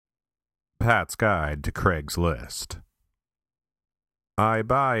Pat's Guide to Craigslist. I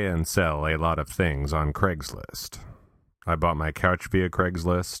buy and sell a lot of things on Craigslist. I bought my couch via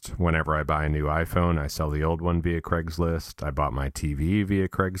Craigslist. Whenever I buy a new iPhone, I sell the old one via Craigslist. I bought my TV via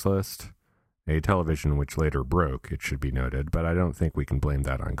Craigslist. A television which later broke, it should be noted, but I don't think we can blame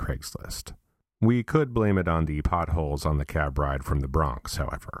that on Craigslist. We could blame it on the potholes on the cab ride from the Bronx,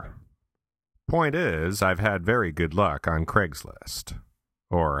 however. Point is, I've had very good luck on Craigslist.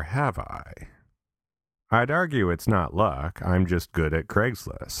 Or have I? I'd argue it's not luck, I'm just good at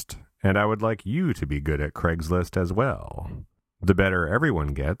Craigslist. And I would like you to be good at Craigslist as well. The better everyone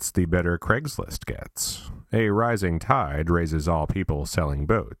gets, the better Craigslist gets. A rising tide raises all people selling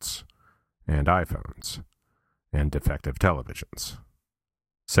boats, and iPhones, and defective televisions.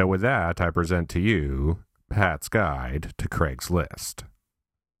 So with that, I present to you Pat's Guide to Craigslist.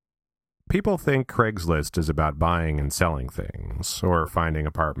 People think Craigslist is about buying and selling things, or finding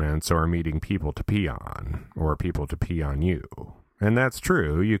apartments, or meeting people to pee on, or people to pee on you. And that's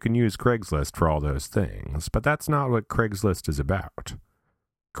true, you can use Craigslist for all those things, but that's not what Craigslist is about.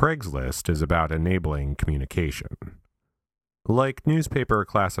 Craigslist is about enabling communication. Like newspaper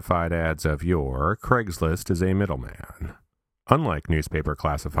classified ads of yore, Craigslist is a middleman. Unlike newspaper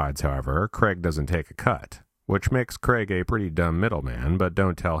classifieds, however, Craig doesn't take a cut. Which makes Craig a pretty dumb middleman, but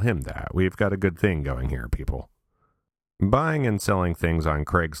don't tell him that. We've got a good thing going here, people. Buying and selling things on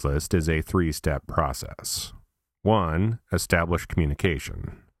Craigslist is a 3-step process. 1. Establish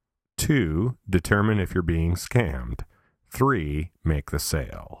communication. 2. Determine if you're being scammed. 3. Make the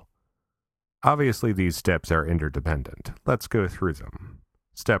sale. Obviously, these steps are interdependent. Let's go through them.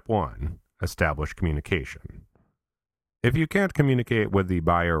 Step 1. Establish communication. If you can't communicate with the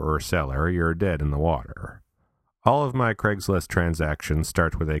buyer or seller, you're dead in the water. All of my Craigslist transactions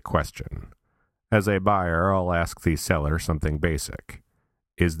start with a question. As a buyer, I'll ask the seller something basic.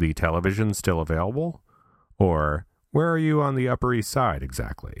 Is the television still available? Or, where are you on the Upper East Side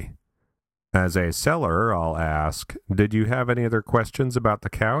exactly? As a seller, I'll ask, did you have any other questions about the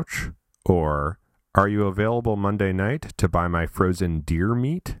couch? Or, are you available Monday night to buy my frozen deer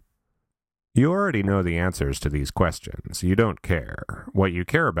meat? You already know the answers to these questions. You don't care. What you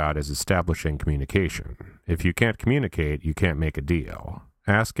care about is establishing communication. If you can't communicate, you can't make a deal.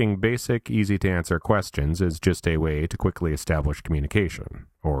 Asking basic, easy-to-answer questions is just a way to quickly establish communication,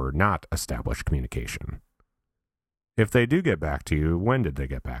 or not establish communication. If they do get back to you, when did they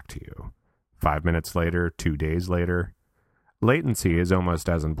get back to you? 5 minutes later? 2 days later? Latency is almost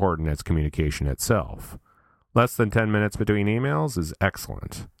as important as communication itself. Less than 10 minutes between emails is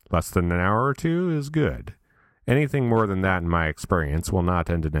excellent. Less than an hour or 2 is good. Anything more than that, in my experience, will not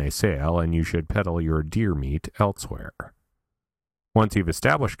end in a sale, and you should peddle your deer meat elsewhere. Once you've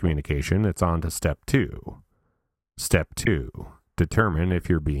established communication, it's on to step 2. Step 2. Determine if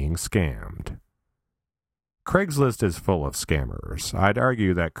you're being scammed. Craigslist is full of scammers. I'd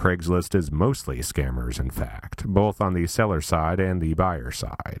argue that Craigslist is mostly scammers, in fact, both on the seller side and the buyer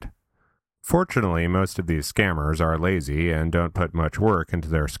side. Fortunately, most of these scammers are lazy and don't put much work into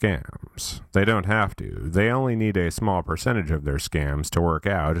their scams. They don't have to. They only need a small percentage of their scams to work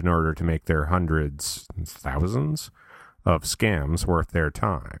out in order to make their hundreds, thousands of scams worth their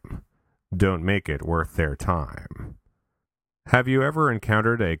time. Don't make it worth their time. Have you ever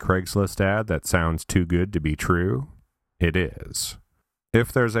encountered a Craigslist ad that sounds too good to be true? It is.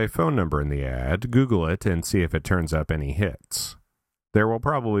 If there's a phone number in the ad, Google it and see if it turns up any hits. There will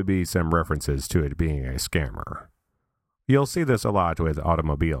probably be some references to it being a scammer. You'll see this a lot with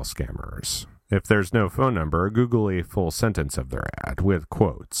automobile scammers. If there's no phone number, Google a full sentence of their ad with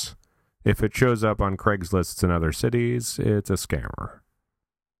quotes. If it shows up on Craigslist in other cities, it's a scammer.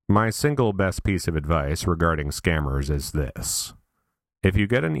 My single best piece of advice regarding scammers is this. If you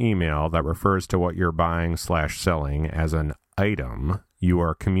get an email that refers to what you're buying/selling as an item, you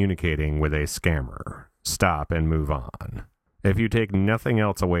are communicating with a scammer. Stop and move on. If you take nothing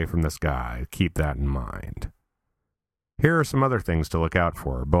else away from this guide, keep that in mind. Here are some other things to look out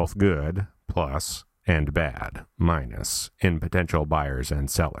for, both good, plus, and bad, minus, in potential buyers and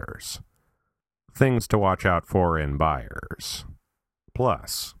sellers. Things to watch out for in buyers.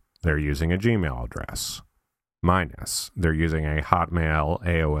 Plus, they're using a Gmail address. Minus, they're using a Hotmail,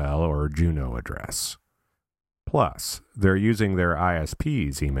 AOL, or Juno address. Plus, they're using their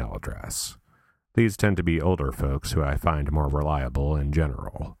ISP's email address. These tend to be older folks who I find more reliable in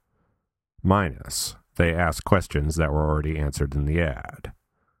general. Minus, they ask questions that were already answered in the ad.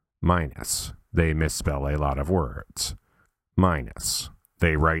 Minus, they misspell a lot of words. Minus,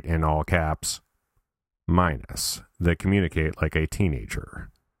 they write in all caps. Minus, they communicate like a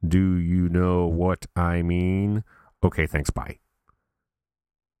teenager. Do you know what I mean? Okay, thanks, bye.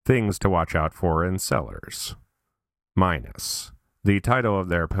 Things to watch out for in sellers. Minus. The title of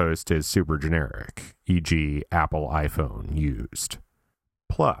their post is super generic, e.g. Apple iPhone used.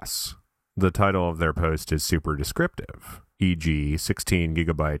 Plus. The title of their post is super descriptive, e.g.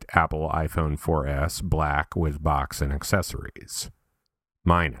 16GB Apple iPhone 4S black with box and accessories.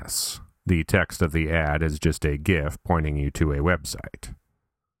 Minus. The text of the ad is just a GIF pointing you to a website.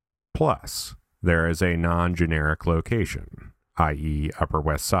 Plus. There is a non-generic location, i.e. Upper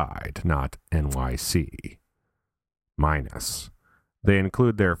West Side, not NYC. Minus. They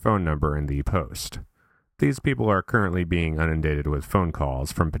include their phone number in the post. These people are currently being inundated with phone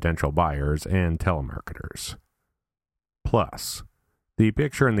calls from potential buyers and telemarketers. Plus, the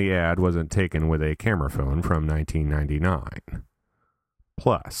picture in the ad wasn't taken with a camera phone from 1999.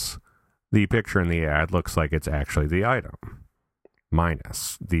 Plus, the picture in the ad looks like it's actually the item.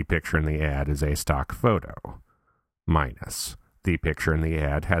 Minus, the picture in the ad is a stock photo. Minus, the picture in the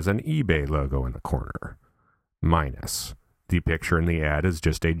ad has an eBay logo in the corner. Minus, the picture in the ad is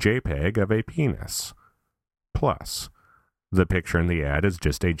just a JPEG of a penis. Plus, the picture in the ad is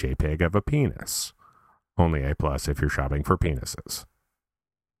just a JPEG of a penis. Only a plus if you're shopping for penises.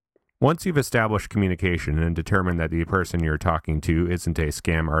 Once you've established communication and determined that the person you're talking to isn't a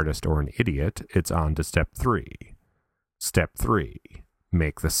scam artist or an idiot, it's on to step 3. Step 3.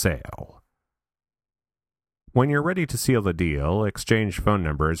 Make the sale. When you're ready to seal the deal, exchange phone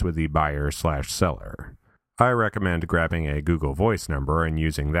numbers with the buyer/seller. I recommend grabbing a Google Voice number and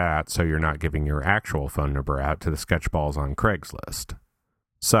using that so you're not giving your actual phone number out to the sketchballs on Craigslist.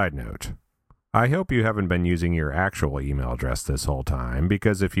 Side note, I hope you haven't been using your actual email address this whole time,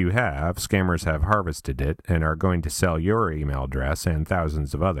 because if you have, scammers have harvested it and are going to sell your email address and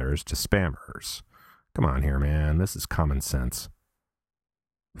thousands of others to spammers. Come on here, man, this is common sense.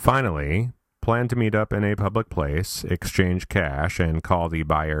 Finally, plan to meet up in a public place, exchange cash, and call the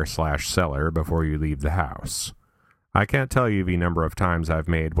buyer/seller before you leave the house. I can't tell you the number of times I've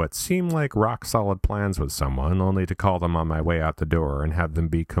made what seem like rock-solid plans with someone, only to call them on my way out the door and have them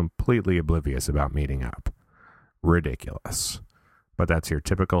be completely oblivious about meeting up. Ridiculous. But that's your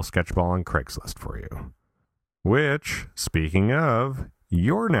typical sketchball on Craigslist for you. Which, speaking of,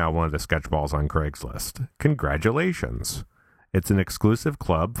 you're now one of the sketchballs on Craigslist. Congratulations. It's an exclusive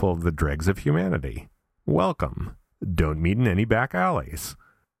club full of the dregs of humanity. Welcome. Don't meet in any back alleys.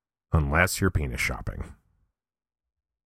 Unless you're penis shopping.